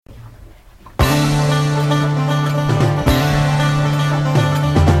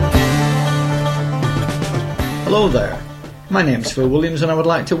Hello there, my name's Phil Williams and I would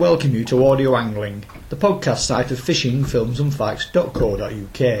like to welcome you to Audio Angling, the podcast site of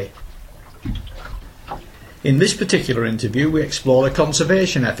fishingfilmsandfacts.co.uk. In this particular interview we explore the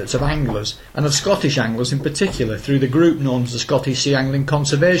conservation efforts of anglers, and of Scottish anglers in particular, through the group known as the Scottish Sea Angling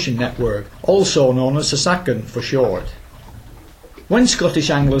Conservation Network, also known as SACAN for short. When Scottish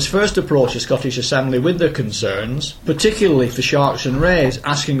anglers first approached the Scottish Assembly with their concerns, particularly for sharks and rays,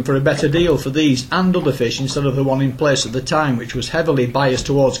 asking for a better deal for these and other fish instead of the one in place at the time, which was heavily biased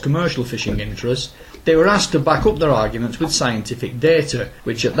towards commercial fishing interests, they were asked to back up their arguments with scientific data,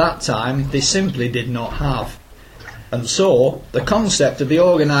 which at that time they simply did not have. And so, the concept of the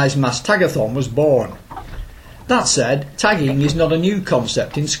organised mass tagathon was born. That said, tagging is not a new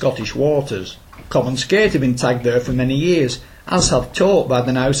concept in Scottish waters. Common skate have been tagged there for many years, as have taught by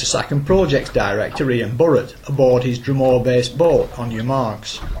the now SACAN Projects Director Ian Burrett aboard his Dromore-based boat On Your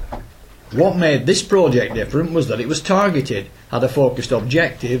Marks. What made this project different was that it was targeted, had a focused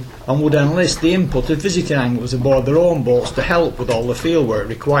objective, and would enlist the input of visiting anglers aboard their own boats to help with all the fieldwork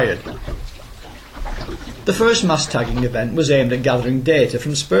required. The first mass tagging event was aimed at gathering data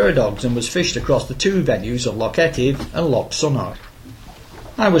from spur dogs and was fished across the two venues of Loch Etive and Loch Sonnoch.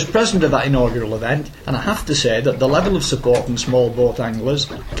 I was present at that inaugural event, and I have to say that the level of support from small boat anglers,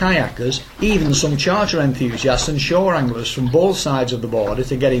 kayakers, even some charter enthusiasts and shore anglers from both sides of the border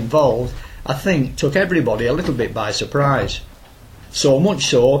to get involved, I think took everybody a little bit by surprise. So much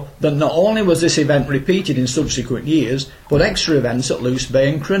so that not only was this event repeated in subsequent years, but extra events at Luce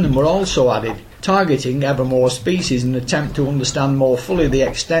Bay and Crinan were also added, targeting ever more species in an attempt to understand more fully the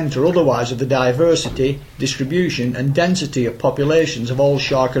extent or otherwise of the diversity, distribution and density of populations of all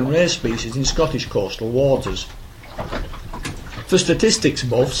shark and ray species in Scottish coastal waters. For statistics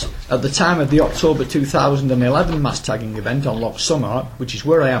buffs, at the time of the October 2011 mass tagging event on Loch Sonnoch, which is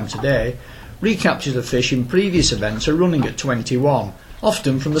where I am today, recaptures of fish in previous events are running at 21,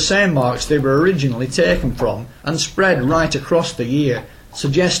 often from the same marks they were originally taken from, and spread right across the year,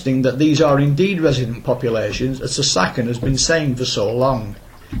 suggesting that these are indeed resident populations, as the SACAN has been saying for so long.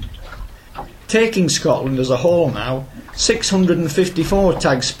 Taking Scotland as a whole now, 654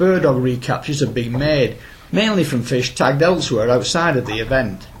 tagged spur dog recaptures have been made, mainly from fish tagged elsewhere outside of the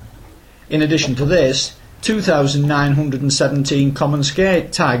event. In addition to this, 2,917 common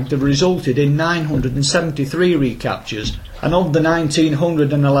skate tagged have resulted in 973 recaptures, and of the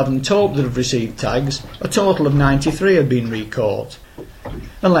 1,911 taupe that have received tags, a total of 93 have been recaught.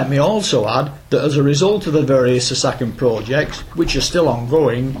 And let me also add that as a result of the various SACAN projects, which are still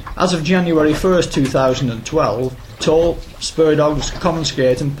ongoing, as of January 1st 2012, taupe, spur dogs, common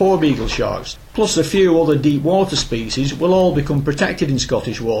skate and porbeagle sharks, plus a few other deep water species, will all become protected in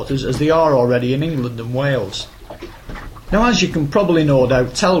Scottish waters as they are already in England and Wales. Now, as you can probably no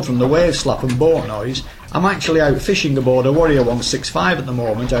doubt tell from the wave slap and boat noise, I'm actually out fishing aboard a Warrior 165 at the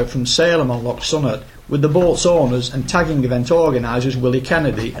moment out from Salem on Loch Sonnoch, with the boat's owners and tagging event organisers Willie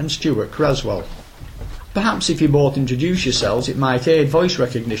Kennedy and Stuart Creswell. Perhaps if you both introduce yourselves, it might aid voice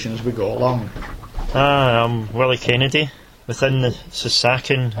recognition as we go along. I'm Willie Kennedy. Within the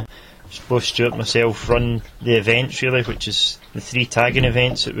SACAN, both Stuart and myself run the events really, which is the 3 tagging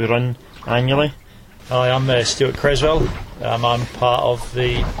events that we run annually. Hi, I'm Stuart Creswell. I'm part of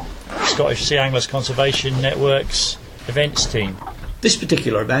the Scottish Sea Anglers Conservation Network's events team. This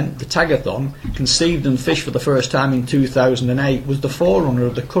particular event, the Tagathon, conceived and fished for the first time in 2008, was the forerunner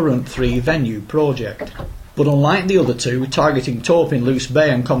of the current 3-venue project. But unlike the other two, targeting taupe in Luce Bay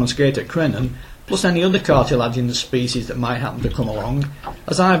and common skate at Crinan, plus any other cartilaginous species that might happen to come along,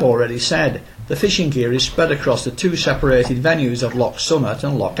 as I've already said, the fishing gear is spread across the 2 separated venues of Loch Sonnoch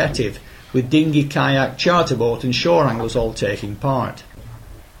and Loch Etive, with dinghy, kayak, charter boat and shore anglers all taking part.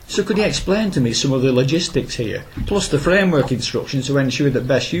 So could you explain to me some of the logistics here, plus the framework instructions to ensure that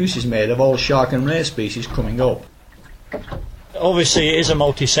best use is made of all shark and ray species coming up? Obviously it is a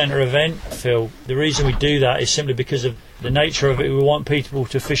multi-centre event, Phil. The reason we do that is simply because of the nature of it. We want people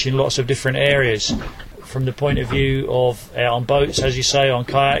to fish in lots of different areas, from the point of view of on boats, as you say, on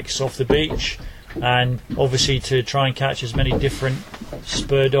kayaks, off the beach, and obviously to try and catch as many different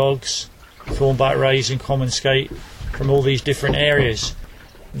spur dogs, thornback rays and common skate from all these different areas.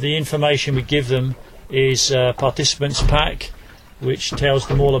 The information we give them is a participants pack, which tells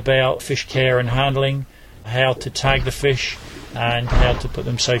them all about fish care and handling, how to tag the fish and how to put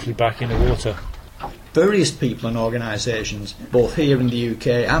them safely back in the water. Various people and organisations, both here in the UK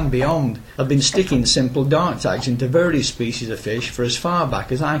and beyond, have been sticking simple dart tags into various species of fish for as far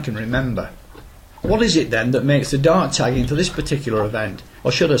back as I can remember. What is it then that makes the dart tagging for this particular event,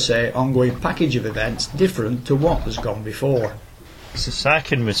 or should I say ongoing package of events, different to what has gone before?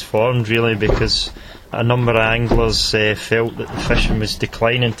 Sasaken was formed really because a number of anglers felt that the fishing was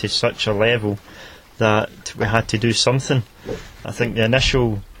declining to such a level that we had to do something. I think the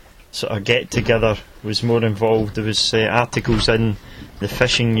initial sort of get-together was more involved. There was articles in the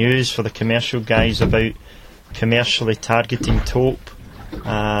fishing news for the commercial guys about commercially targeting taupe,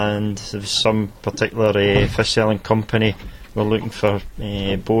 and there was some particular fish selling company were looking for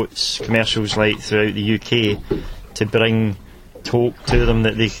boats, commercials like throughout the UK, to bring taupe to them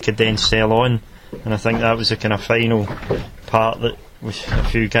that they could then sell on. And I think that was the kind of final part that a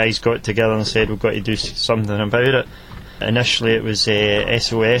few guys got together and said we've got to do something about it. Initially it was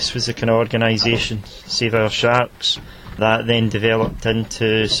SOS was the kind of organisation, Save Our Sharks. That then developed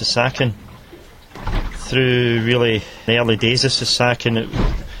into Sasaken. Through really the early days of Sasaken, it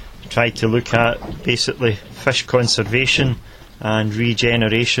tried to look at basically fish conservation and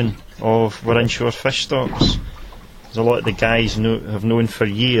regeneration of our inshore fish stocks. There's a lot of the guys have known for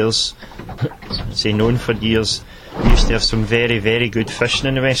years, used to have some very, very good fishing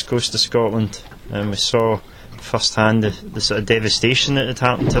in the west coast of Scotland, and we saw firsthand the sort of devastation that had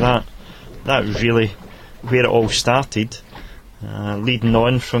happened to that. That was really where it all started. Leading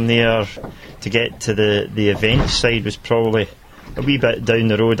on from there to get to the event side was probably a wee bit down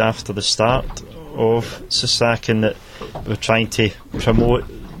the road after the start of Sasaken, that we're trying to promote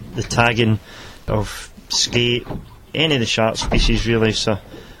the tagging of skate, any of the shark species really. So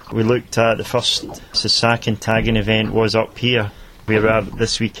we looked at the first Sasaken tagging event was up here. We were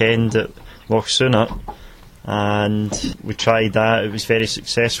this weekend at Loch Sunat, and we tried that. It was very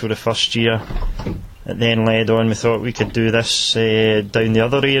successful the first year. It then led on, we thought we could do this down the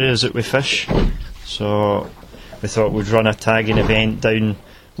other areas that we fish. So we thought we'd run a tagging event down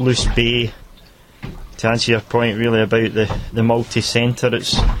Luce Bay. To answer your point really about the multi-centre,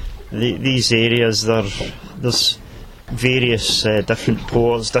 it's these areas, there's various different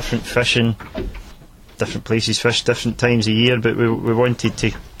ports, different fishing, different places fish different times of year, but we wanted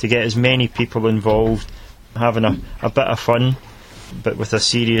to get as many people involved, having a bit of fun, but with a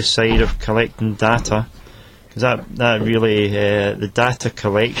serious side of collecting data, because that really, the data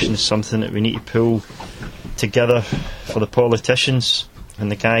collection is something that we need to pull together for the politicians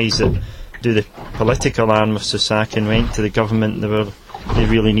and the guys that do the political arm of Sasaken. Went to the government, they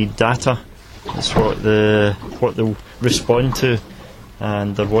really need data. That's what they'll respond to,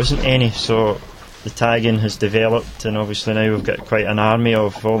 and there wasn't any. So the tagging has developed, and obviously now we've got quite an army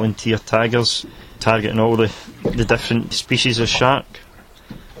of volunteer taggers targeting all the different species of shark.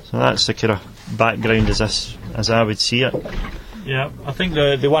 So that's the kind of background as I would see it. Yeah, I think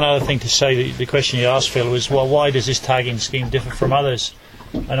the one other thing to say, the question you asked, Phil, was, well, why does this tagging scheme differ from others?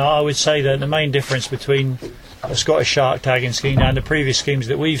 And I would say that the main difference between a Scottish shark tagging scheme and the previous schemes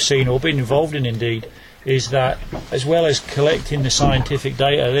that we've seen or been involved in indeed is that, as well as collecting the scientific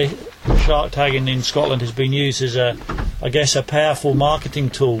data, the shark tagging in Scotland has been used as a powerful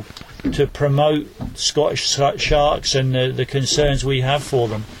marketing tool to promote Scottish sharks and the concerns we have for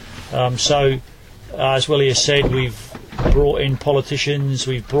them. So, as Willie has said, we've brought in politicians,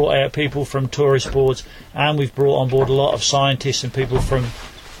 we've brought out people from tourist boards, and we've brought on board a lot of scientists and people from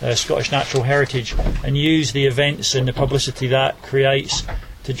Scottish Natural Heritage, and use the events and the publicity that creates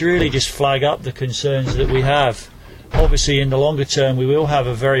to really just flag up the concerns that we have. Obviously, in the longer term, we will have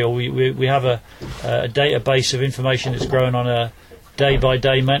we have a database of information that's growing on a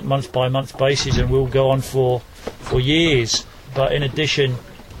day-by-day, month-by-month basis, and will go on for years. But in addition,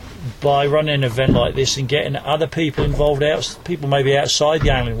 by running an event like this and getting other people involved, people maybe outside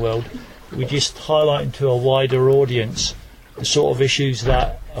the angling world, we just highlight to a wider audience the sort of issues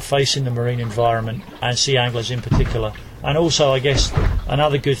that are facing the marine environment and sea anglers in particular. And also, I guess,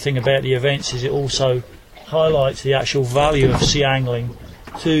 another good thing about the events is it also highlights the actual value of sea angling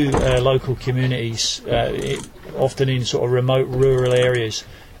to local communities, often in sort of remote rural areas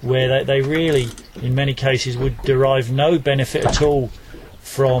where they really, in many cases, would derive no benefit at all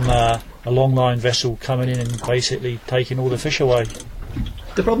from a longline vessel coming in and basically taking all the fish away.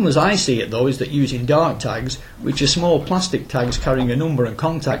 The problem as I see it though is that using dark tags, which are small plastic tags carrying a number and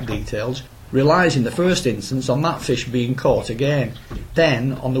contact details, relies in the first instance on that fish being caught again,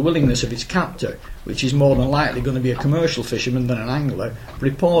 then on the willingness of its captor, which is more than likely going to be a commercial fisherman than an angler,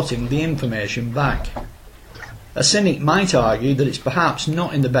 reporting the information back. A cynic might argue that it's perhaps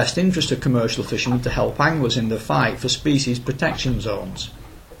not in the best interest of commercial fishermen to help anglers in the fight for species protection zones.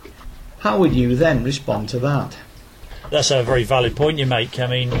 How would you then respond to that? That's a very valid point you make. I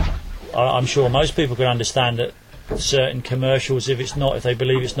mean, I'm sure most people can understand that certain commercials, if they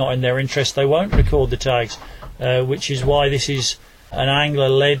believe it's not in their interest, they won't record the tags, which is why this is an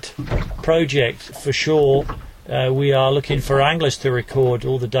angler-led project for sure. we are looking for anglers to record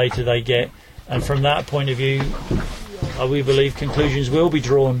all the data they get, and from that point of view, we believe conclusions will be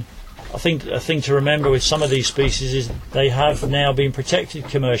drawn. I think a thing to remember with some of these species is they have now been protected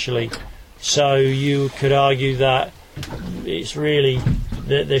commercially, so you could argue that it's really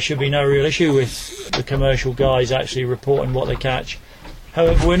there should be no real issue with the commercial guys actually reporting what they catch.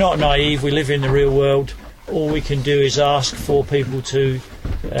 However, we're not naive, we live in the real world. All we can do is ask for people to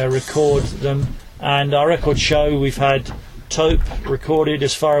record them, and our records show we've had tope recorded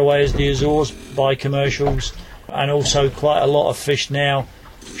as far away as the Azores by commercials, and also quite a lot of fish now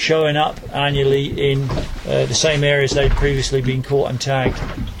showing up annually in the same areas they'd previously been caught and tagged.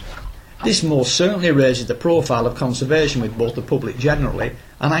 This most certainly raises the profile of conservation with both the public generally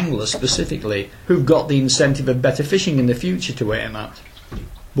and anglers specifically, who've got the incentive of better fishing in the future to aim at.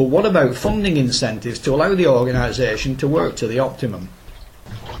 But what about funding incentives to allow the organisation to work to the optimum?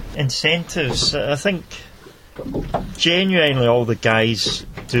 Incentives, I think genuinely all the guys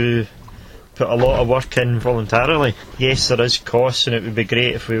do put a lot of work in voluntarily. Yes, there is costs, and it would be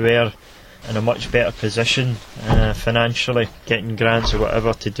great if we were in a much better position financially, getting grants or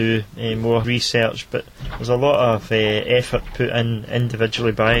whatever to do more research, but there's a lot of effort put in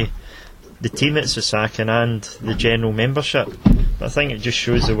individually by the team at Sasakin and the general membership. But I think it just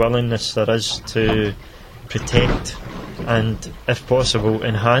shows the willingness there is to protect and, if possible,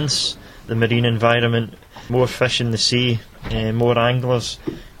 enhance the marine environment, more fish in the sea, more anglers.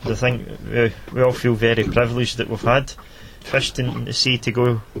 I think we all feel very privileged that we've had fish in the sea to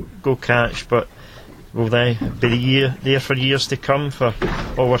go catch, but will they be there for years to come for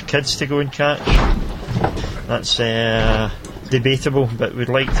all our kids to go and catch? That's debatable, but we'd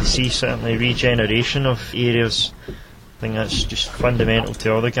like to see certainly regeneration of areas. I think that's just fundamental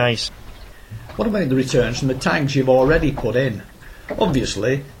to all the guys. What about the returns from the tags you've already put in?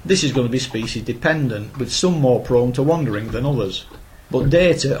 Obviously, this is going to be species dependent, with some more prone to wandering than others. But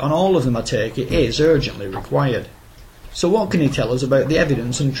data on all of them, I take it, is urgently required. So what can you tell us about the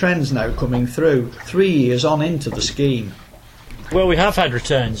evidence and trends now coming through 3 years on into the scheme? Well, we have had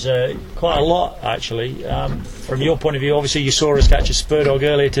returns, quite a lot actually. From your point of view, obviously you saw us catch a spur dog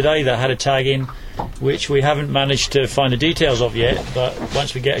earlier today that had a tag in, which we haven't managed to find the details of yet, but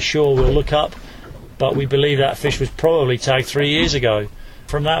once we get ashore we'll look up. But we believe that fish was probably tagged 3 years ago.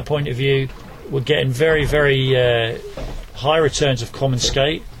 From that point of view, we're getting very, very high returns of common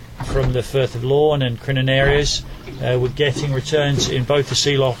skate from the Firth of Lorne and Crinan areas. We're getting returns in both the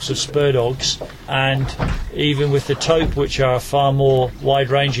sea lochs of spur dogs, and even with the tope, which are far more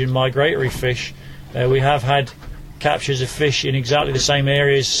wide-ranging migratory fish, we have had captures of fish in exactly the same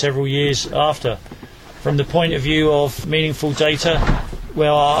areas several years after. From the point of view of meaningful data,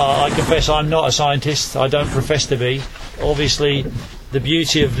 well, I confess I'm not a scientist. I don't profess to be. Obviously, the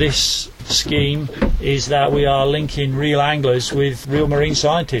beauty of this scheme is that we are linking real anglers with real marine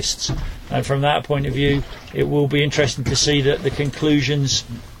scientists, and from that point of view it will be interesting to see that the conclusions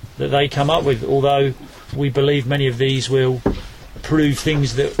that they come up with, although we believe many of these will prove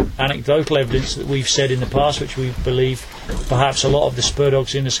things, that anecdotal evidence that we've said in the past, which we believe perhaps a lot of the spur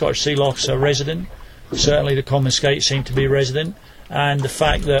dogs in the Scottish sea lochs are resident. Certainly the common skate seem to be resident, and the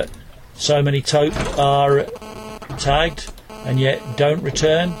fact that so many tope are tagged and yet don't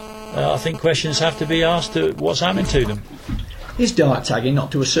return, I think questions have to be asked to what's happening to them. Is dart tagging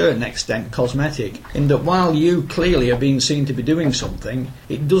not to a certain extent cosmetic, in that while you clearly are being seen to be doing something,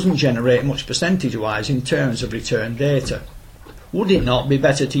 it doesn't generate much percentage-wise in terms of return data? Would it not be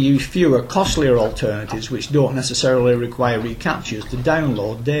better to use fewer, costlier alternatives which don't necessarily require recaptures to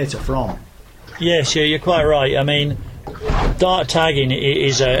download data from? Yes, you're quite right. I mean, dart tagging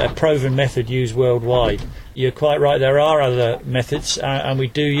is a proven method used worldwide. You're quite right, there are other methods, and we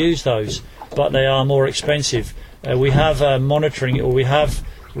do use those, but they are more expensive. We have monitoring, or we have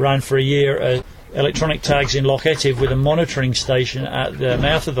run for a year electronic tags in Loch Etive with a monitoring station at the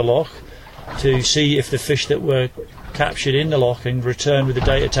mouth of the loch to see if the fish that were captured in the loch and returned with the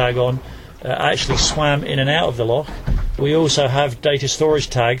data tag on actually swam in and out of the loch. We also have data storage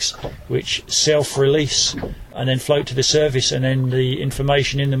tags which self-release and then float to the surface, and then the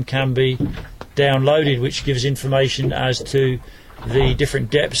information in them can be downloaded, which gives information as to the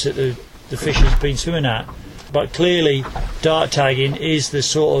different depths that the fish has been swimming at. But clearly dart tagging is the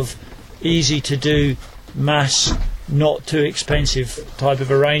sort of easy to do, mass, not too expensive type of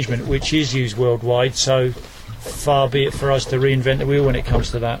arrangement which is used worldwide, so far be it for us to reinvent the wheel when it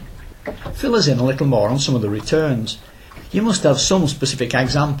comes to that. Fill us in a little more on some of the returns. You must have some specific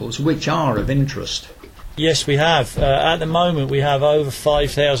examples which are of interest. Yes, we have. At the moment we have over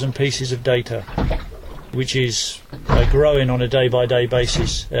 5,000 pieces of data. which is growing on a day-by-day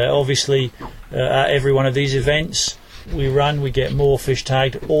basis. Obviously, at every one of these events we get more fish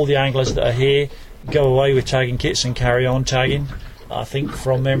tagged. All the anglers that are here go away with tagging kits and carry on tagging. I think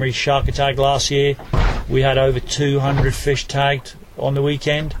from memory, Shark Attack last year, we had over 200 fish tagged on the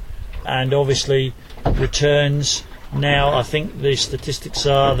weekend, and obviously returns now, I think the statistics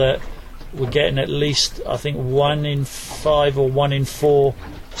are that we're getting at least, I think, 1 in 5 or 1 in 4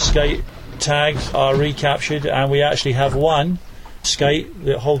 skate tags are recaptured, and we actually have one skate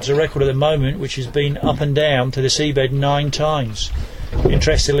that holds the record at the moment, which has been up and down to the seabed 9 times.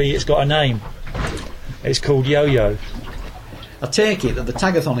 Interestingly, it's got a name. It's called Yo-Yo. I take it that the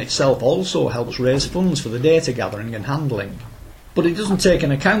Tagathon itself also helps raise funds for the data gathering and handling. But it doesn't take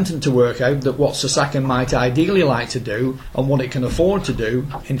an accountant to work out that what Sasaken might ideally like to do and what it can afford to do,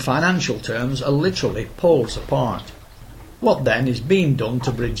 in financial terms, are literally poles apart. What then is being done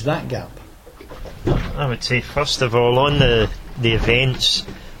to bridge that gap? I would say, first of all, on the events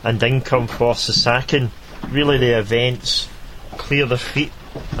and income for Sasaken, really the events clear their feet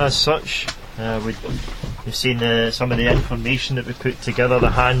as such. We've seen some of the information that we put together,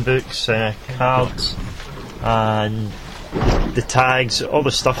 the handbooks, cards, and the tags, all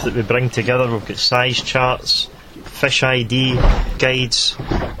the stuff that we bring together. We've got size charts, fish ID guides.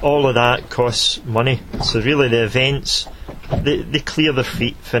 All of that costs money. So really the events, they clear their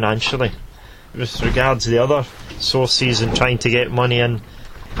feet financially. With regards to the other sources and trying to get money in,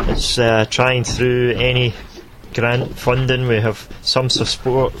 it's trying through any grant funding. We have some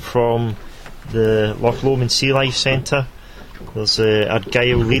support from the Loch Lomond Sea Life Centre. There's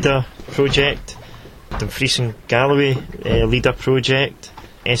Argyll Leader project, Dumfries and Galloway Leader project,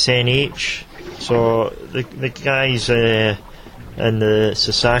 SNH. So the guys in the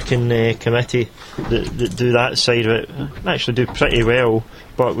Sasaken committee that do that side of it actually do pretty well,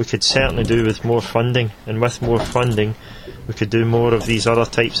 but we could certainly do with more funding, and with more funding we could do more of these other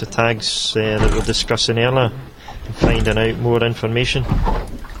types of tags that we were discussing earlier, and finding out more information.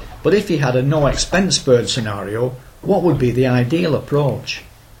 But if you had a no expense bird scenario, what would be the ideal approach?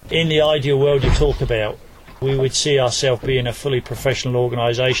 In the ideal world you talk about, we would see ourselves being a fully professional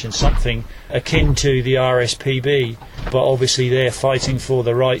organisation, something akin to the RSPB, but obviously they're fighting for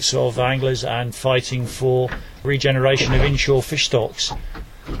the rights of anglers and fighting for regeneration of inshore fish stocks.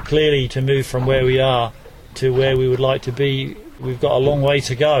 Clearly, to move from where we are to where we would like to be, we've got a long way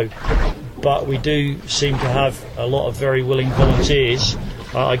to go, but we do seem to have a lot of very willing volunteers.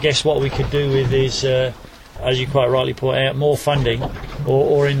 I guess what we could do with is, as you quite rightly point out, more funding,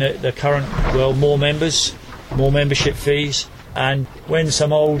 or in the current world, more members, more membership fees, and when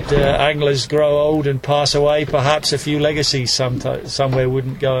some old anglers grow old and pass away, perhaps a few legacies somewhere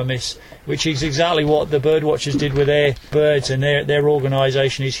wouldn't go amiss, which is exactly what the Birdwatchers did with their birds, and their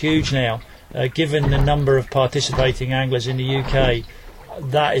organisation is huge now. Given the number of participating anglers in the UK,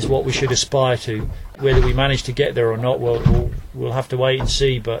 that is what we should aspire to. Whether we manage to get there or not, we'll have to wait and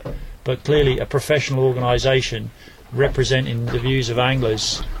see, but clearly a professional organisation representing the views of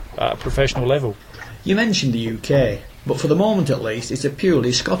anglers at a professional level. You mentioned the UK, but for the moment at least it's a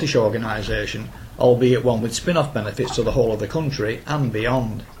purely Scottish organisation, albeit one with spin-off benefits to the whole of the country and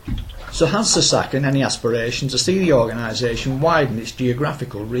beyond. So has Sasaken any aspiration to see the organisation widen its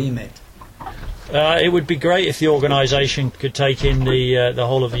geographical remit? It would be great if the organisation could take in the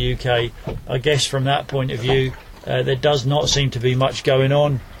whole of the UK. I guess from that point of view, there does not seem to be much going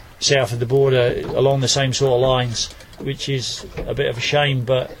on south of the border along the same sort of lines, which is a bit of a shame,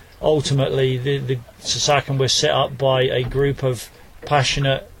 but ultimately the Sasaken was set up by a group of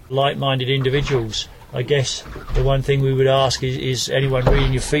passionate, like-minded individuals. I guess the one thing we would ask is anyone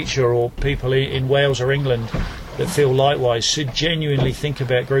reading your feature, or people in Wales or England that feel likewise, should genuinely think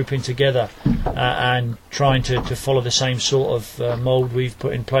about grouping together and trying to follow the same sort of mould we've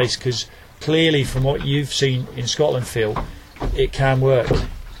put in place, because clearly from what you've seen in Scotland, Phil, it can work,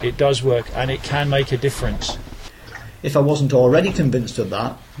 it does work, and it can make a difference. If I wasn't already convinced of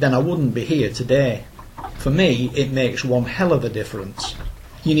that, then I wouldn't be here today. For me, it makes one hell of a difference.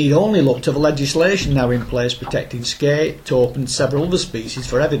 You need only look to the legislation now in place protecting skate, taupe and several other species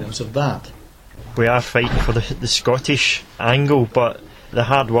for evidence of that. We are fighting for the Scottish angle, but the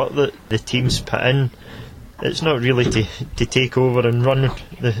hard work that the teams put in, it's not really to take over and run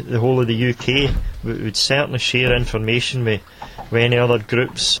the whole of the UK. We would certainly share information with any other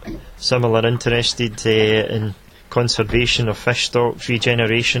groups similar interested in conservation of fish stocks,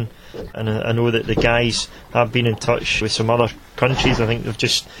 regeneration, and I know that the guys have been in touch with some other countries. I think they've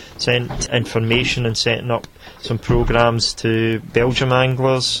just sent information and setting up some programmes to Belgium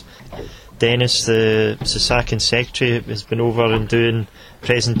anglers. Dennis, the Sasaken secretary, has been over and doing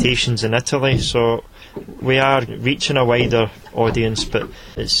presentations in Italy, so we are reaching a wider audience, but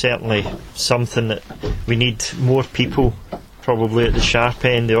it's certainly something that we need more people probably at the sharp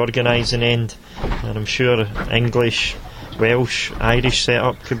end, the organising end, and I'm sure English, Welsh, Irish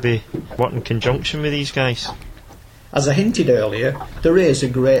setup could be working in conjunction with these guys. As I hinted earlier, there is a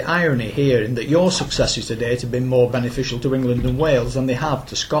great irony here in that your successes to date have been more beneficial to England and Wales than they have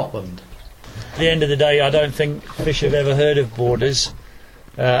to Scotland. At the end of the day, I don't think fish have ever heard of borders,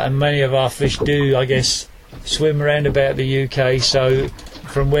 and many of our fish do, I guess, swim around about the UK, so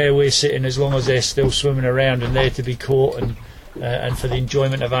from where we're sitting, as long as they're still swimming around and there to be caught and for the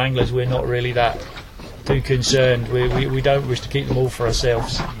enjoyment of anglers, we're not really that too concerned. We don't wish to keep them all for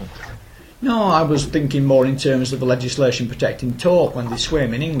ourselves. No, I was thinking more in terms of the legislation protecting taupe when they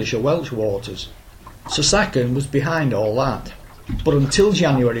swim in English or Welsh waters. Sasaken was behind all that. But until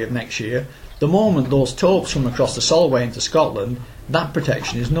January of next year, the moment those taupes come across the Solway into Scotland, that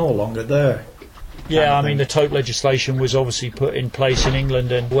protection is no longer there. Yeah, I mean, the taupe legislation was obviously put in place in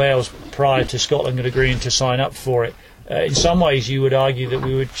England and Wales prior to Scotland agreeing to sign up for it. In some ways, you would argue that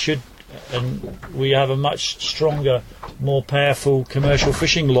we have a much stronger, more powerful commercial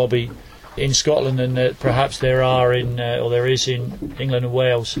fishing lobby in Scotland than perhaps there is in England and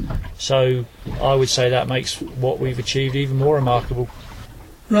Wales. So I would say that makes what we've achieved even more remarkable.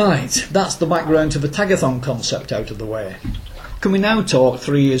 Right, that's the background to the Tagathon concept out of the way. Can we now talk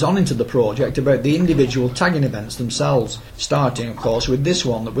 3 years on into the project about the individual tagging events themselves, starting of course with this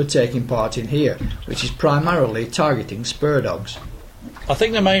one that we're taking part in here, which is primarily targeting spur dogs. I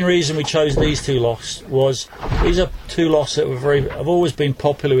think the main reason we chose these two lochs was these are two lochs that have always been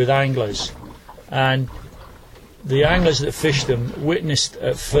popular with anglers, and the anglers that fished them witnessed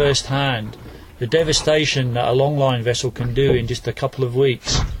at first hand the devastation that a longline vessel can do in just a couple of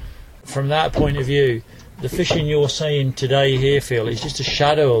weeks. From that point of view, the fishing you're seeing today here, Phil, is just a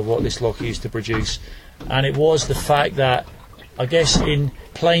shadow of what this loch used to produce, and it was the fact that, I guess, in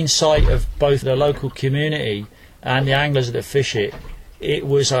plain sight of both the local community and the anglers that fish it, it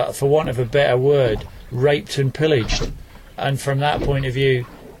was, for want of a better word, raped and pillaged. And from that point of view,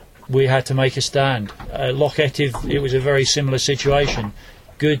 we had to make a stand. Loch Etive, it was a very similar situation.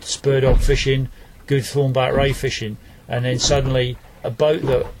 Good spur dog fishing, good thornback ray fishing, and then suddenly a boat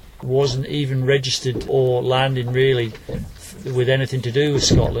that wasn't even registered or landing really with anything to do with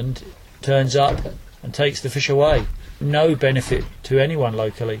Scotland turns up and takes the fish away. No benefit to anyone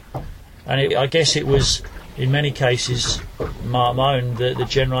locally. And I guess it was, in many cases, my own, the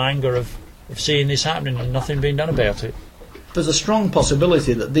general anger of seeing this happening and nothing being done about it. There's a strong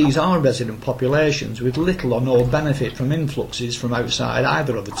possibility that these are resident populations with little or no benefit from influxes from outside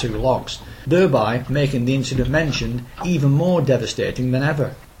either of the two lochs, thereby making the incident mentioned even more devastating than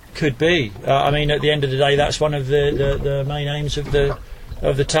ever. Could be. I mean, at the end of the day, that's one of the main aims of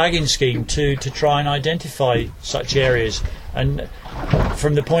the tagging scheme, to try and identify such areas. And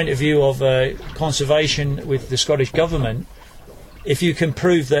from the point of view of conservation with the Scottish Government, if you can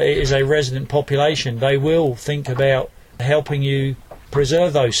prove that it is a resident population, they will think about helping you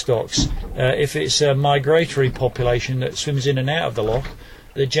preserve those stocks. If it's a migratory population that swims in and out of the loch,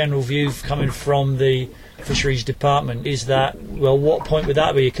 the general view coming from the Fisheries Department is that, well, what point would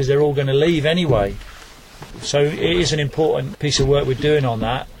that be, because they're all going to leave anyway. So it is an important piece of work we're doing on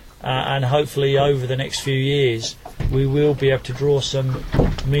that, and hopefully over the next few years we will be able to draw some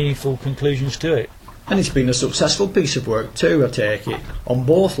meaningful conclusions to it. And it's been a successful piece of work too, I take it, on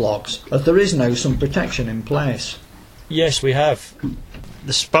both lochs, as there is now some protection in place. Yes, we have.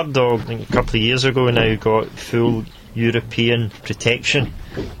 The spur dog, I think a couple of years ago now, got full European protection,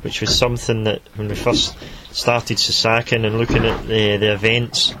 which was something that when we first started Sasaken and looking at the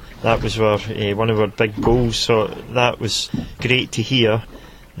events, that was one of our big goals, so that was great to hear.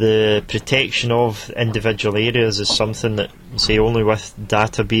 The protection of individual areas is something that, say, only with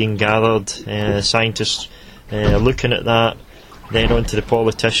data being gathered, scientists looking at that, then on to the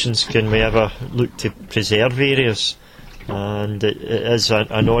politicians, can we ever look to preserve areas? And it is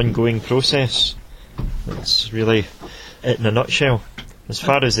an ongoing process. It's really it in a nutshell. As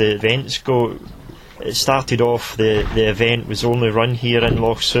far as the events go, it started off, the event was only run here in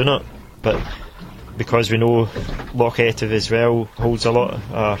Loch Sonnet, but because we know Loch Etive as well holds a lot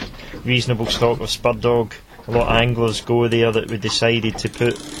of reasonable stock of spur dog, a lot of anglers go there, that we decided to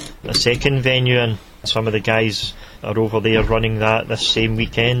put a second venue in. Some of the guys are over there running that this same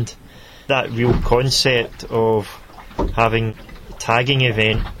weekend. That real concept of having a tagging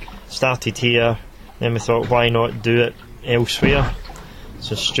event started here, then we thought, why not do it elsewhere?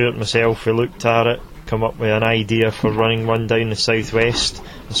 So Stuart and myself, we looked at it, come up with an idea for running one down the southwest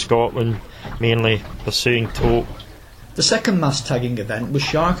of Scotland, mainly pursuing taupe. The second mass tagging event was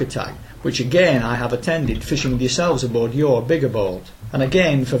Shark Attack, which again I have attended fishing with yourselves aboard your bigger boat. And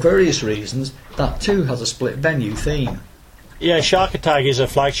again, for various reasons, that too has a split venue theme. Yeah, Sharkatag is a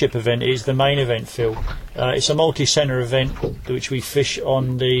flagship event. It is the main event, Phil. It's a multi-centre event which we fish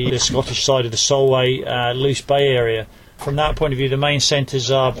on the Scottish side of the Solway, Luce Bay area. From that point of view, the main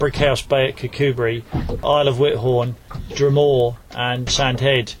centres are Brickhouse Bay at Kirkcudbright, Isle of Whithorn, Dromore and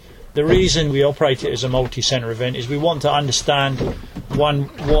Sandhead. The reason we operate it as a multi-centre event is we want to understand, one,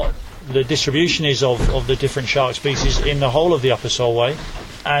 what the distribution is of the different shark species in the whole of the Upper Solway,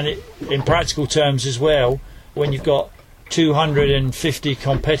 and in practical terms as well, when you've got 250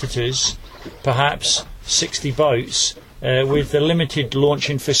 competitors, perhaps 60 boats, with the limited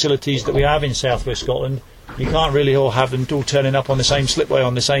launching facilities that we have in South West Scotland, you can't really all have them all turning up on the same slipway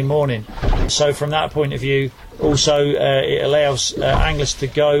on the same morning. So from that point of view, also it allows anglers to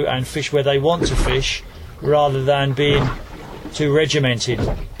go and fish where they want to fish rather than being too regimented.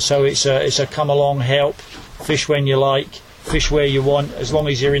 So it's a come along, help, fish when you like, fish where you want, as long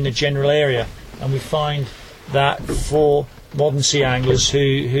as you're in the general area. And we find that for modern sea anglers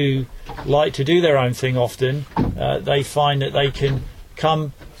who like to do their own thing often, they find that they can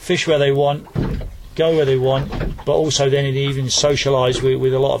come fish where they want, go where they want, but also then even socialise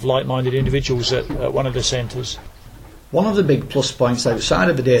with a lot of like-minded individuals at one of the centres. One of the big plus points outside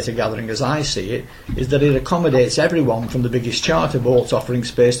of the data gathering, as I see it, is that it accommodates everyone from the biggest charter boats offering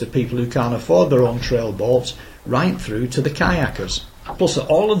space to people who can't afford their own trail boats, right through to the kayakers. Plus at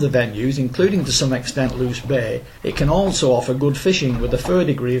all of the venues, including to some extent Luce Bay, it can also offer good fishing with a fair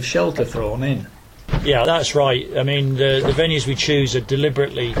degree of shelter thrown in. Yeah, that's right. I mean, the venues we choose are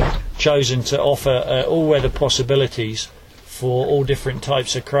deliberately chosen to offer all-weather possibilities for all different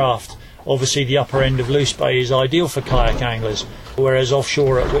types of craft. Obviously, the upper end of Luce Bay is ideal for kayak anglers, whereas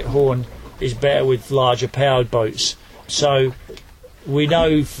offshore at Whithorn is better with larger powered boats. So we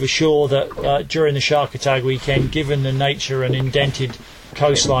know for sure that during the Sharkatag weekend, given the nature and indented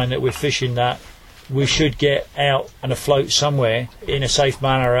coastline that we're fishing that, we should get out and afloat somewhere in a safe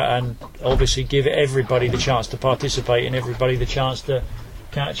manner and obviously give everybody the chance to participate and everybody the chance to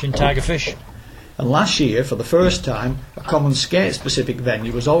catch and tag a fish. And last year, for the first time, a common skate-specific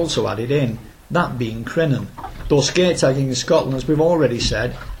venue was also added in, that being Crinan. Though skate tagging in Scotland, as we've already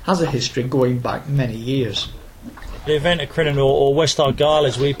said, has a history going back many years. The event at Crinan, or West Argyll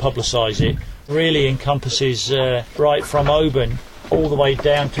as we publicise it, really encompasses right from Oban all the way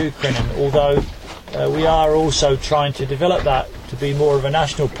down to Crinan, although we are also trying to develop that to be more of a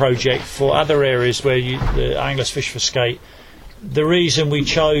national project for other areas where the anglers fish for skate. The reason we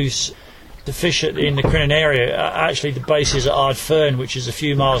chose to fish in the Crinan area, actually the base is at Ardfern, which is a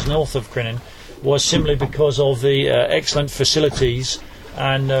few miles north of Crinan, was simply because of the excellent facilities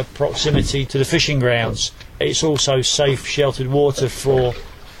and proximity to the fishing grounds. It's also safe, sheltered water for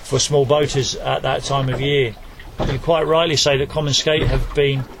small boaters at that time of year. You quite rightly say that Common Skate have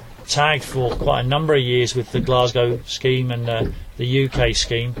been tagged for quite a number of years with the Glasgow scheme and the UK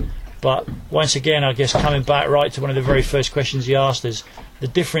scheme. But once again, I guess coming back right to one of the very first questions you asked us, the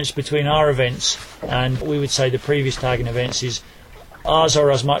difference between our events and we would say the previous tagging events is ours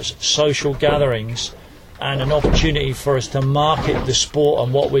are as much social gatherings and an opportunity for us to market the sport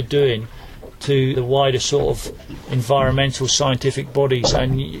and what we're doing to the wider sort of environmental scientific bodies.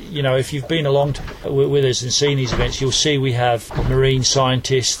 And you know, if you've been along with us and seen these events, you'll see we have marine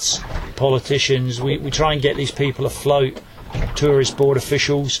scientists, politicians. We try and get these people afloat, tourist board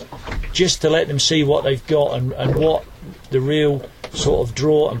officials, just to let them see what they've got and what the real sort of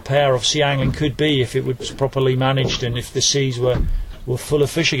draw and power of sea angling could be if it was properly managed and if the seas were full of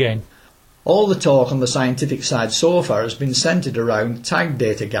fish again. All the talk on the scientific side so far has been centred around tag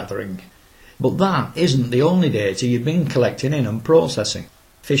data gathering. But that isn't the only data you've been collecting in and processing.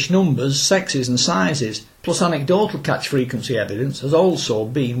 Fish numbers, sexes and sizes, plus anecdotal catch frequency evidence has also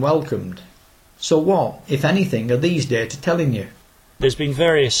been welcomed. So what, if anything, are these data telling you? There's been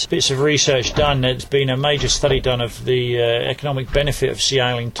various bits of research done. There's been a major study done of the economic benefit of sea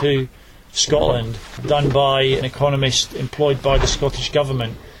angling to Scotland, done by an economist employed by the Scottish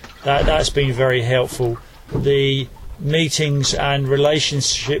Government. That's been very helpful. The meetings and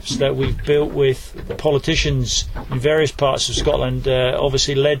relationships that we've built with the politicians in various parts of Scotland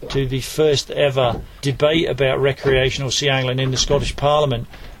obviously led to the first ever debate about recreational sea angling in the Scottish Parliament,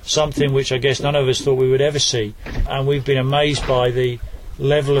 something which I guess none of us thought we would ever see. And we've been amazed by the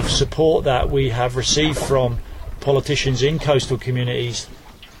level of support that we have received from politicians in coastal communities,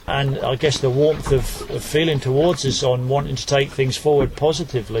 and I guess the warmth of feeling towards us on wanting to take things forward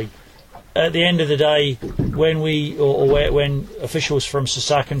positively. At the end of the day, when when officials from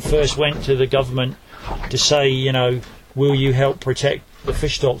Sasaken first went to the government to say, you know, will you help protect the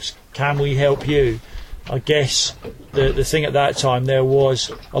fish stocks, can we help you? I guess the thing at that time, there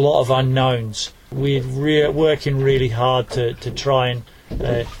was a lot of unknowns. We're working really hard to try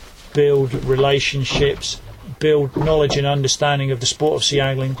and build relationships, build knowledge and understanding of the sport of sea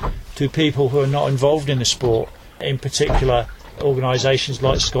angling to people who are not involved in the sport, in particular organisations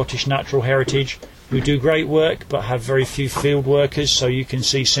like Scottish Natural Heritage, who do great work but have very few field workers, so you can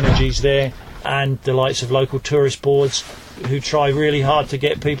see synergies there, and the likes of local tourist boards who try really hard to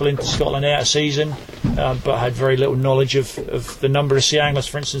get people into Scotland out of season, but had very little knowledge of the number of sea anglers,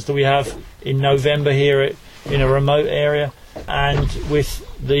 for instance, that we have in November here in a remote area, and with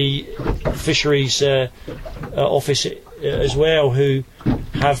the fisheries office as well, who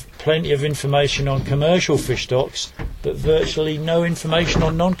have plenty of information on commercial fish stocks but virtually no information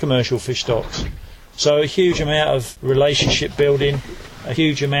on non-commercial fish stocks. So a huge amount of relationship building, a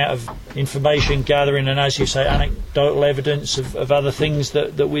huge amount of information gathering, and as you say, anecdotal evidence of other things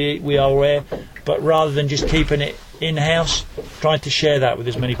that we are aware, but rather than just keeping it in-house, trying to share that with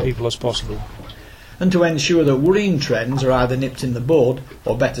as many people as possible. And to ensure that worrying trends are either nipped in the bud,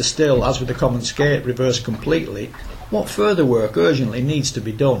 or better still, as with the common skate, reversed completely, what further work urgently needs to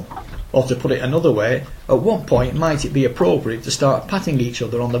be done? Or to put it another way, at what point might it be appropriate to start patting each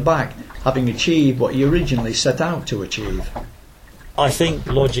other on the back, having achieved what you originally set out to achieve? I think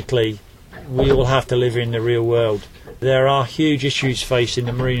logically we will have to live in the real world. There are huge issues faced in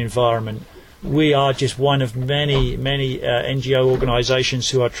the marine environment. We are just one of many NGO organisations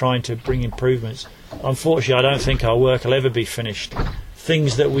who are trying to bring improvements. Unfortunately, I don't think our work will ever be finished.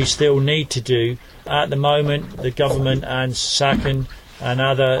 Things that we still need to do at the moment, the government and SACN and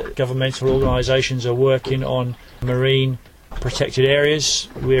other governmental organisations are working on marine protected areas.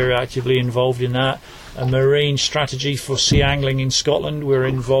 We're actively involved in that. A marine strategy for sea angling in Scotland, we're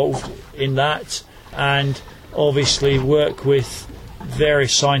involved in that, and obviously work with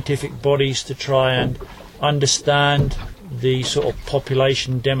various scientific bodies to try and understand the sort of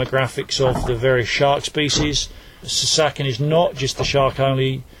population demographics of the various shark species. SACN is not just a shark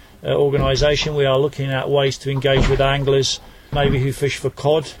only organisation. We are looking at ways to engage with anglers maybe who fish for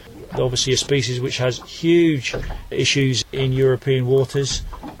cod, obviously a species which has huge issues in European waters.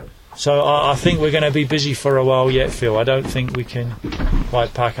 So I think we're going to be busy for a while yet, Phil. I don't think we can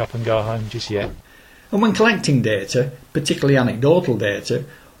quite pack up and go home just yet. And when collecting data, particularly anecdotal data,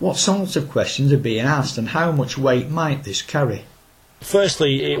 what sorts of questions are being asked and how much weight might this carry?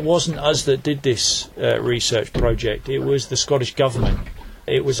 Firstly, it wasn't us that did this research project. It was the Scottish Government.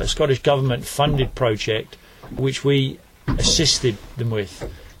 It was a Scottish Government funded project which we assisted them with.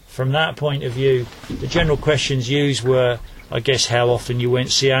 From that point of view, the general questions used were, I guess, how often you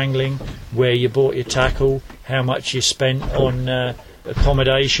went sea angling, where you bought your tackle, how much you spent on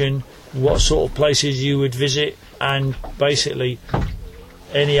accommodation, what sort of places you would visit, and basically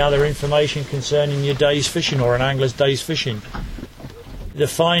any other information concerning your day's fishing or an angler's day's fishing. The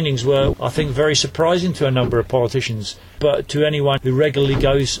findings were, I think, very surprising to a number of politicians, but to anyone who regularly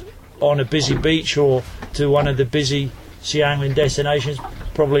goes on a busy beach or to one of the busy sea angling destinations,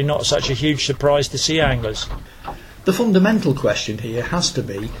 probably not such a huge surprise to sea anglers. The fundamental question here has to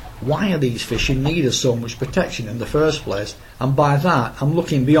be, why are these fish in need of so much protection in the first place? And by that, I'm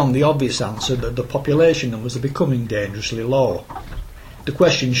looking beyond the obvious answer that the population numbers are becoming dangerously low. The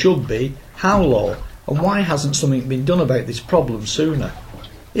question should be, how low, and why hasn't something been done about this problem sooner?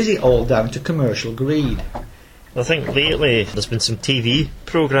 Is it all down to commercial greed? I think lately there's been some TV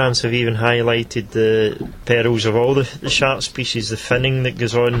programmes have even highlighted the perils of all the shark species, the finning that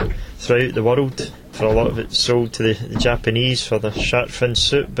goes on throughout the world. For a lot of it sold to the Japanese for the shark fin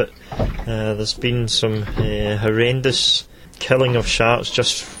soup, but there's been some horrendous killing of sharks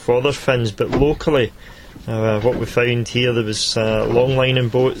just for their fins. But locally, what we found here, there was long-lining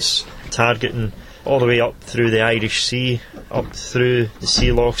boats targeting all the way up through the Irish Sea, up through the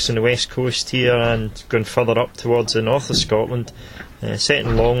sea lochs on the west coast here, and going further up towards the north of Scotland,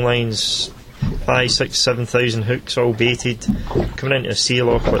 setting long lines, 5,000, 6,000, 7,000 hooks all baited. Coming into a sea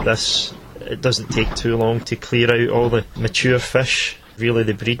loch like this, it doesn't take too long to clear out all the mature fish, really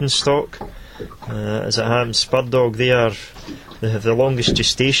the breeding stock. As it happens, spur dog, they have the longest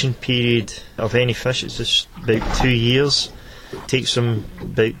gestation period of any fish. It's just about 2 years. It takes them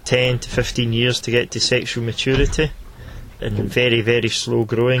about 10 to 15 years to get to sexual maturity, and very, very slow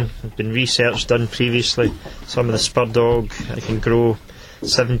growing. There's been research done previously. Some of the spur dog can grow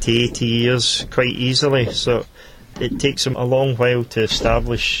 70, 80 years quite easily, so it takes them a long while to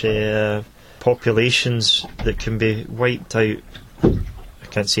establish populations that can be wiped out, I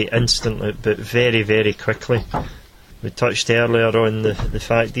can't say instantly, but very, very quickly. We touched earlier on the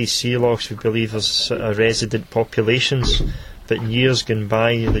fact these sea lochs, we believe, are resident populations, but in years gone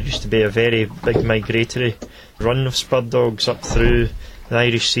by there used to be a very big migratory run of spur dogs up through the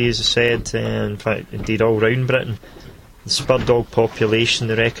Irish Sea, as I said, in fact indeed all round Britain. The spur dog population,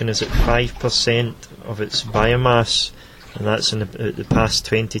 they reckon, is at 5% of its biomass, and that's in the past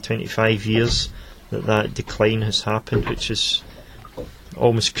 20-25 years that decline has happened, which is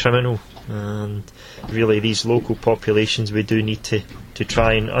almost criminal. And really these local populations, we do need to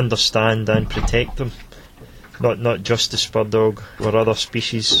try and understand and protect them, not just the spur dog or other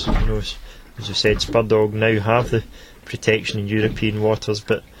species. You know, as I said, spur dog now have the protection in European waters,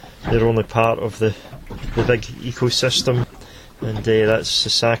 but they're only part of the big ecosystem, and that's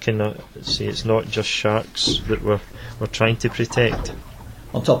Sasakin. It's not just sharks that we're trying to protect.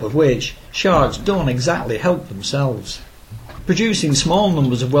 On top of which, sharks don't exactly help themselves. Producing small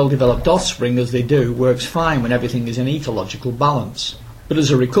numbers of well-developed offspring as they do works fine when everything is in ecological balance. But as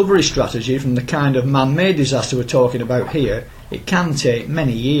a recovery strategy from the kind of man-made disaster we're talking about here, it can take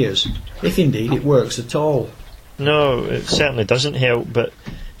many years, if indeed it works at all. No, it certainly doesn't help, but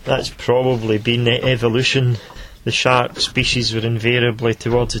that's probably been the evolution. The shark species were invariably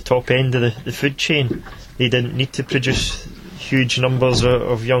towards the top end of the food chain. They didn't need to produce huge numbers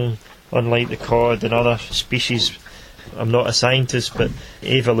of young, unlike the cod and other species. I'm not a scientist, but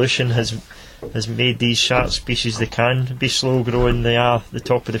evolution has made these shark species, they can be slow growing, they are the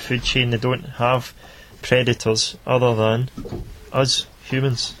top of the food chain, they don't have predators other than us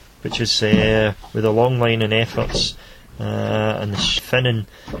humans, which is with the long line and efforts and the finning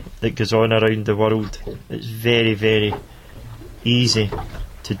that goes on around the world, it's very, very easy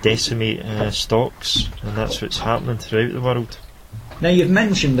to decimate stocks, and that's what's happening throughout the world. Now, you've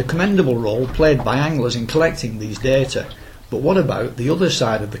mentioned the commendable role played by anglers in collecting these data, but what about the other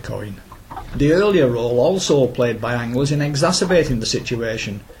side of the coin? The earlier role also played by anglers in exacerbating the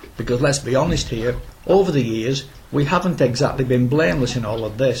situation, because let's be honest here, over the years we haven't exactly been blameless in all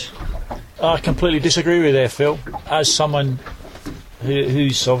of this. I completely disagree with you there, Phil. As someone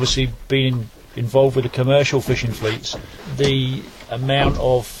who's obviously been involved with the commercial fishing fleets, the amount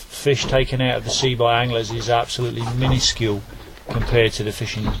of fish taken out of the sea by anglers is absolutely minuscule compared to the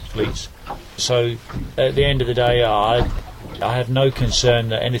fishing fleets. So at the end of the day, I have no concern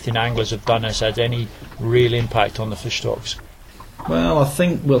that anything anglers have done has had any real impact on the fish stocks. Well, I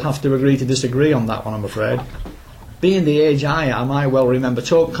think we'll have to agree to disagree on that one, I'm afraid. Being the age I am, I well remember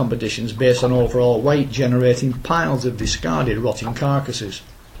tote competitions based on overall weight generating piles of discarded rotting carcasses.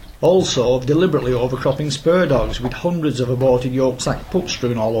 Also of deliberately overcropping spur dogs with hundreds of aborted yolk sac pups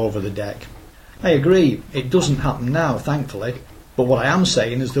strewn all over the deck. I agree, it doesn't happen now, thankfully, but what I am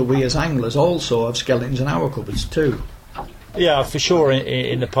saying is that we as anglers also have skeletons in our cupboards too. Yeah, for sure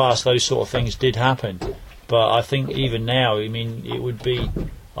in the past those sort of things did happen, but I think even now, I mean, it would be,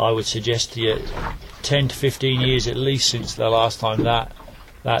 I would suggest to you, 10 to 15 years at least since the last time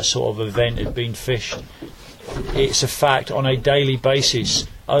that sort of event had been fished. It's a fact, on a daily basis,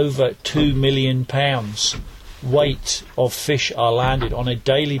 over £2 million weight of fish are landed on a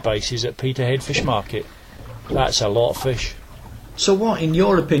daily basis at Peterhead Fish Market. That's a lot of fish. So what, in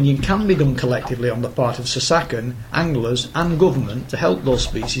your opinion, can be done collectively on the part of Sasakan, anglers and government to help those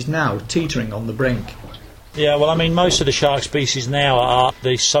species now teetering on the brink? Yeah, well, I mean, most of the shark species now are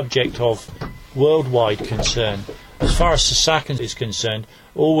the subject of worldwide concern. As far as Sasakan is concerned,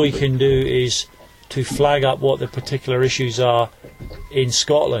 all we can do is to flag up what the particular issues are in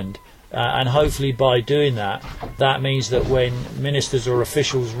Scotland, and hopefully by doing that, that means that when ministers or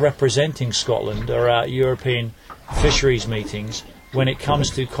officials representing Scotland are at European fisheries meetings, when it comes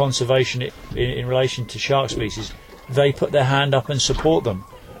to conservation in relation to shark species, they put their hand up and support them.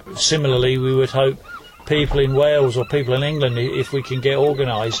 Similarly, we would hope people in Wales or people in England, if we can get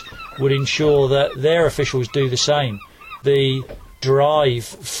organised, would ensure that their officials do the same. The drive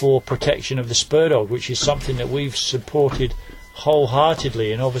for protection of the spur dog, which is something that we've supported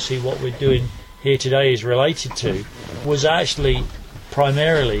wholeheartedly, and obviously what we're doing here today is related to, was actually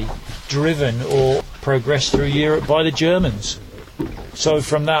primarily driven or progressed through Europe by the Germans. So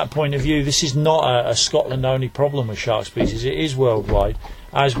from that point of view, this is not a Scotland only problem with shark species, it is worldwide.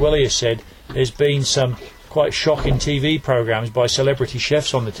 As Willie has said, there's been some quite shocking TV programmes by celebrity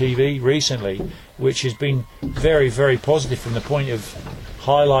chefs on the TV recently, which has been very, very positive from the point of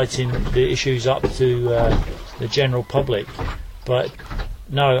highlighting the issues up to the general public. But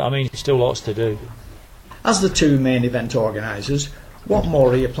no, I mean, still lots to do. As the two main event organisers, what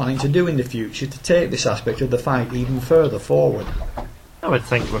more are you planning to do in the future to take this aspect of the fight even further forward? I would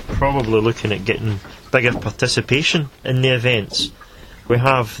think we're probably looking at getting bigger participation in the events. We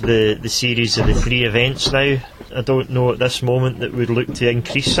have the series of the 3 events now. I don't know at this moment that we'd look to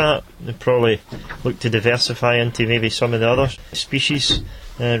increase that. We'd probably look to diversify into maybe some of the other species,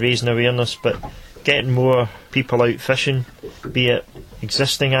 raising awareness, but getting more people out fishing, be it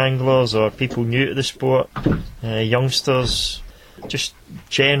existing anglers or people new to the sport, youngsters, just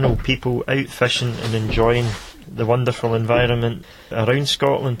general people out fishing and enjoying the wonderful environment around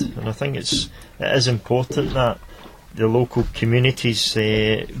Scotland. And I think it is important that the local communities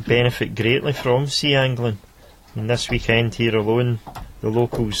benefit greatly from sea angling. I mean, this weekend here alone, the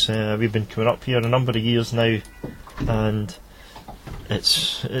locals, we've been coming up here a number of years now, and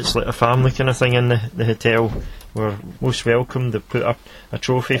it's like a family kind of thing in the hotel. We're most welcome. They put up a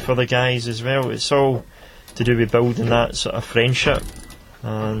trophy for the guys as well. It's all to do with building that sort of friendship.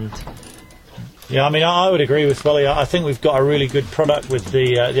 And yeah, I mean, I would agree with Willie. I think we've got a really good product with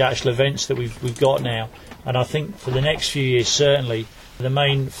the actual events that we've got now, and I think for the next few years, certainly, the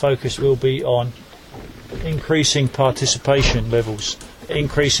main focus will be on increasing participation levels,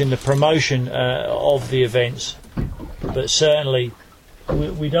 increasing the promotion of the events, but certainly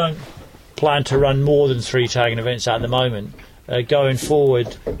we don't plan to run more than 3 tagging events at the moment. Going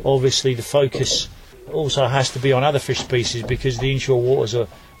forward, obviously the focus also has to be on other fish species, because the inshore waters are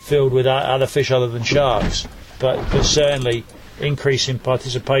filled with other fish other than sharks, but certainly increasing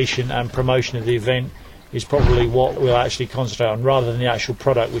participation and promotion of the event is probably what we'll actually concentrate on, rather than the actual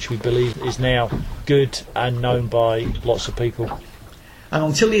product, which we believe is now good and known by lots of people. And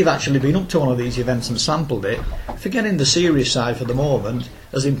until you've actually been up to one of these events and sampled it, forgetting the serious side for the moment,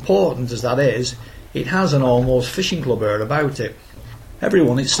 as important as that is, it has an almost fishing club air about it.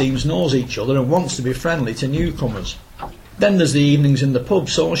 Everyone, it seems, knows each other and wants to be friendly to newcomers. Then there's the evenings in the pub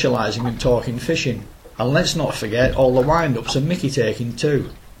socialising and talking fishing. And let's not forget all the wind-ups and mickey taking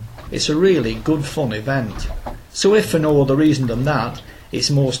too. It's a really good fun event. So if for no other reason than that, it's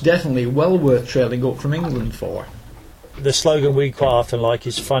most definitely well worth trailing up from England for. The slogan we quite often like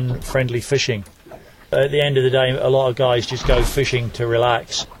is fun, friendly fishing. At the end of the day, a lot of guys just go fishing to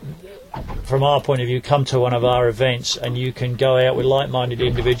relax. From our point of view, come to one of our events and you can go out with like-minded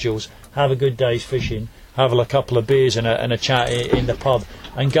individuals, have a good day's fishing, have a couple of beers and a chat in the pub,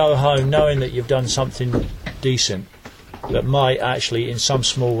 and go home knowing that you've done something decent that might actually in some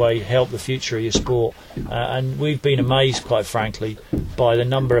small way help the future of your sport. And we've been amazed, quite frankly, by the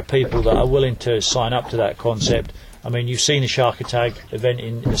number of people that are willing to sign up to that concept. I mean, you've seen the Shark Attack event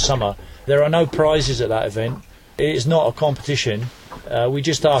in the summer. There are no prizes at that event. It is not a competition. We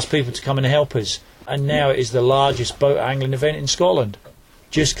just ask people to come and help us. And now it is the largest boat angling event in Scotland,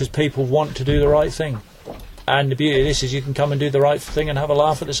 just because people want to do the right thing. And the beauty of this is you can come and do the right thing and have a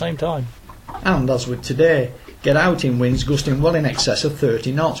laugh at the same time. And as with today, get out in winds gusting well in excess of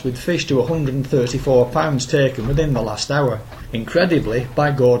 30 knots, with fish to 134 pounds taken within the last hour. Incredibly,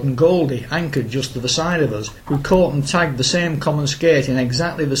 by Gordon Goldie, anchored just to the side of us, who caught and tagged the same common skate in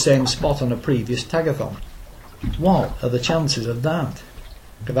exactly the same spot on a previous tagathon. What are the chances of that?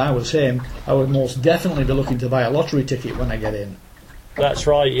 If I was him, I would most definitely be looking to buy a lottery ticket when I get in. That's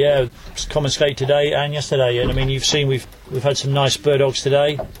right, yeah. Common skate today and yesterday, and I mean, you've seen we've had some nice burdogs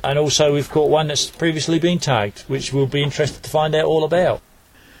today, and also we've caught one that's previously been tagged, which we'll be interested to find out all about.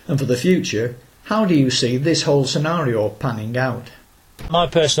 And for the future, how do you see this whole scenario panning out? My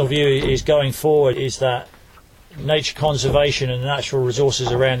personal view is going forward is that nature conservation and natural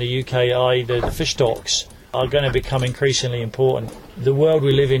resources around the UK, i.e. the fish stocks, are going to become increasingly important. The world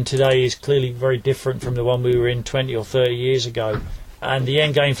we live in today is clearly very different from the one we were in 20 or 30 years ago. And the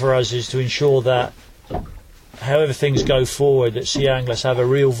end game for us is to ensure that, however things go forward, that sea anglers have a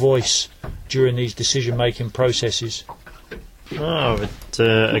real voice during these decision-making processes. I would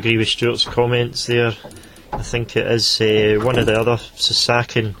agree with Stuart's comments there. I think it is one of the other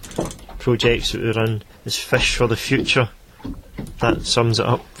Sasakin projects that we run is Fish for the Future. That sums it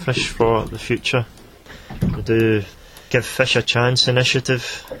up, Fish for the Future. We do Give Fish a Chance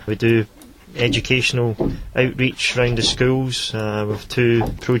initiative. We do educational outreach around the schools. We have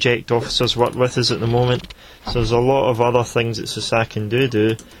 2 project officers work with us at the moment. So there's a lot of other things that Sasakin do.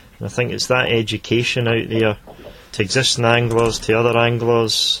 And I think it's that education out there to existing anglers, to other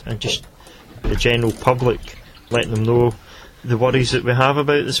anglers, and just the general public, letting them know the worries that we have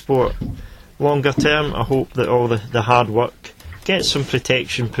about the sport. Longer term, I hope that all the hard work gets some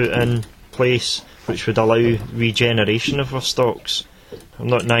protection put in place which would allow regeneration of our stocks. I'm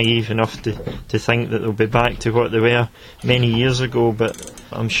not naive enough to think that they'll be back to what they were many years ago, but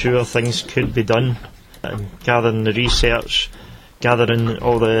I'm sure things could be done. And gathering the research, gathering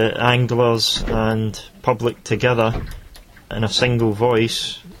all the anglers and public together in a single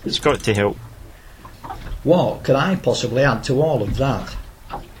voice, it's got to help. What could I possibly add to all of that?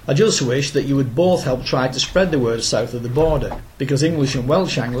 I just wish that you would both help try to spread the word south of the border, because English and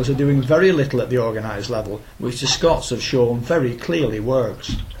Welsh anglers are doing very little at the organised level, which the Scots have shown very clearly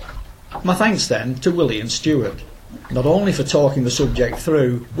works. My thanks then to Willie and Stuart, not only for talking the subject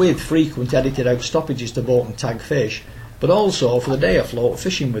through, with frequent edited out stoppages to boat and tag fish, but also for the day afloat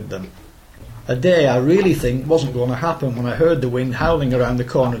fishing with them. A day I really think wasn't going to happen when I heard the wind howling around the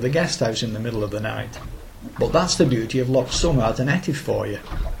corner of the guest house in the middle of the night. But that's the beauty of Loch Somart and Etive for you.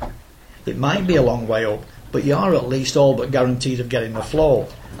 It might be a long way up, but you are at least all but guaranteed of getting the flow,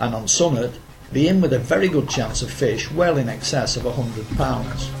 and on Somart, be in with a very good chance of fish well in excess of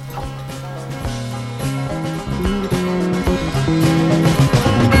 £100.